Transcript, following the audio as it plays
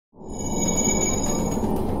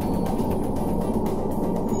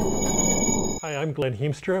I'm Glen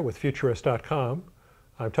Hiemstra with Futurist.com.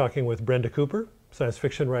 I'm talking with Brenda Cooper, science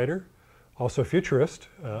fiction writer, also futurist,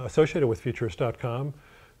 associated with Futurist.com.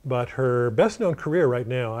 But her best-known career right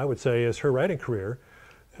now, I would say, is her writing career.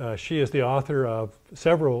 She is the author of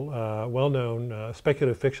several well-known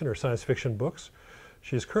speculative fiction or science fiction books.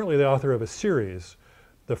 She is currently the author of a series.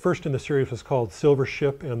 The first in the series was called Silver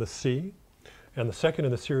Ship and the Sea, and the second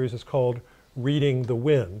in the series is called Reading the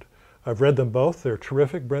Wind. I've read them both. They're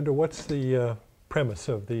terrific. Brenda, what's the premise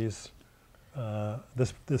of these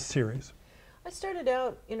this series? I started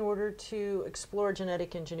out in order to explore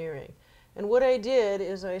genetic engineering. And what I did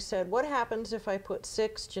is I said, what happens if I put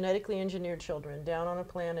 6 genetically engineered children down on a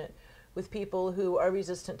planet with people who are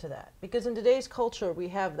resistant to that? Because in today's culture, we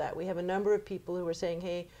have that. We have a number of people who are saying,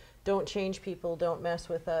 hey, don't change people, don't mess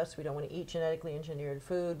with us, we don't want to eat genetically engineered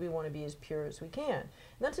food, we want to be as pure as we can. And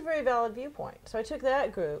that's a very valid viewpoint. So I took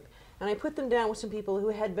that group and I put them down with some people who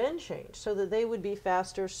had been changed so that they would be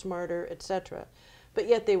faster, smarter, etc. But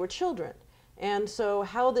yet they were children. And so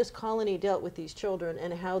how this colony dealt with these children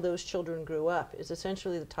and how those children grew up is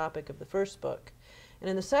essentially the topic of the first book. And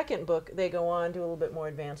in the second book, they go on to a little bit more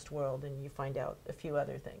advanced world, and you find out a few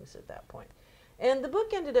other things at that point. And the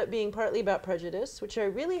book ended up being partly about prejudice, which I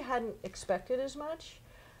really hadn't expected as much.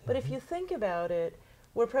 But if you think about it,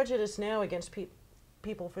 we're prejudiced now against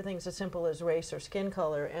people for things as simple as race or skin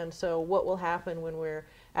color. And so what will happen when we're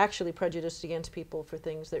actually prejudiced against people for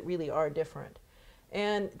things that really are different?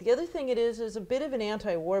 And the other thing it is a bit of an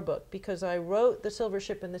anti-war book, because I wrote The Silver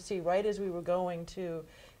Ship and the Sea right as we were going to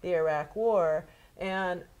the Iraq War.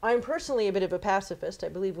 And I'm personally a bit of a pacifist. I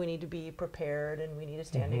believe we need to be prepared and we need a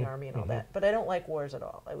standing army and all that. But I don't like wars at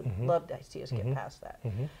all. I would love to see us get past that.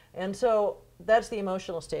 And so that's the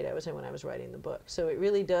emotional state I was in when I was writing the book. So it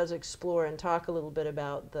really does explore and talk a little bit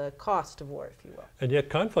about the cost of war, if you will. And yet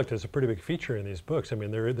conflict is a pretty big feature in these books. I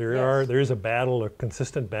mean, there is a battle, a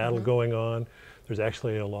consistent battle going on. There's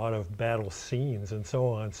actually a lot of battle scenes and so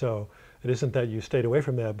on. So it isn't that you stayed away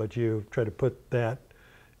from that, but you try to put that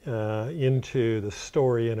into the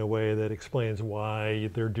story in a way that explains why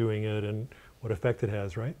they're doing it and what effect it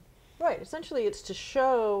has, right? Right. Essentially, it's to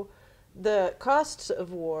show the costs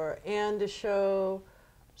of war and to show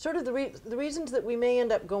sort of the reasons that we may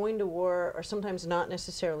end up going to war are sometimes not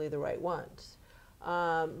necessarily the right ones.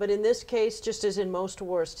 But in this case, just as in most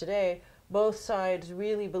wars today, both sides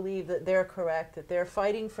really believe that they're correct, that they're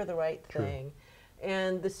fighting for the right thing.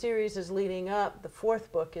 And the series is leading up. The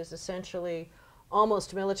fourth book is essentially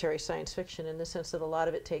almost military science fiction in the sense that a lot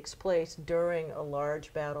of it takes place during a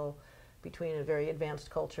large battle between a very advanced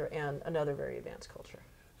culture and another very advanced culture.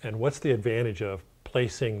 And what's the advantage of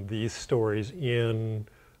placing these stories in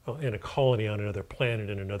a colony on another planet,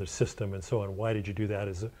 in another system, and so on? Why did you do that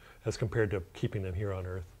as compared to keeping them here on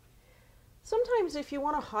Earth? Sometimes if you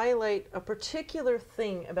want to highlight a particular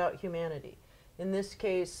thing about humanity, in this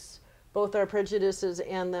case, both our prejudices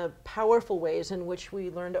and the powerful ways in which we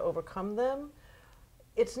learn to overcome them,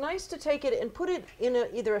 it's nice to take it and put it in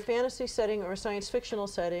either a fantasy setting or a science fictional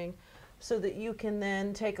setting so that you can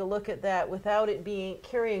then take a look at that without it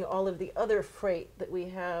carrying all of the other freight that we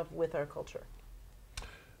have with our culture.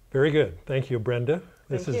 Very good. Thank you, Brenda.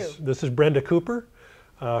 This Thank is Brenda Cooper.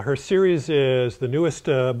 Her series is, the newest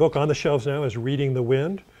book on the shelves now is Reading the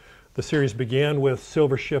Wind. The series began with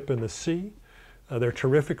Silver Ship and the Sea. They're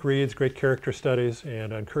terrific reads, great character studies,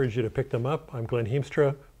 and I encourage you to pick them up. I'm Glen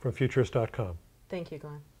Hiemstra from Futurist.com. Thank you,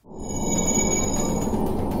 Glenn.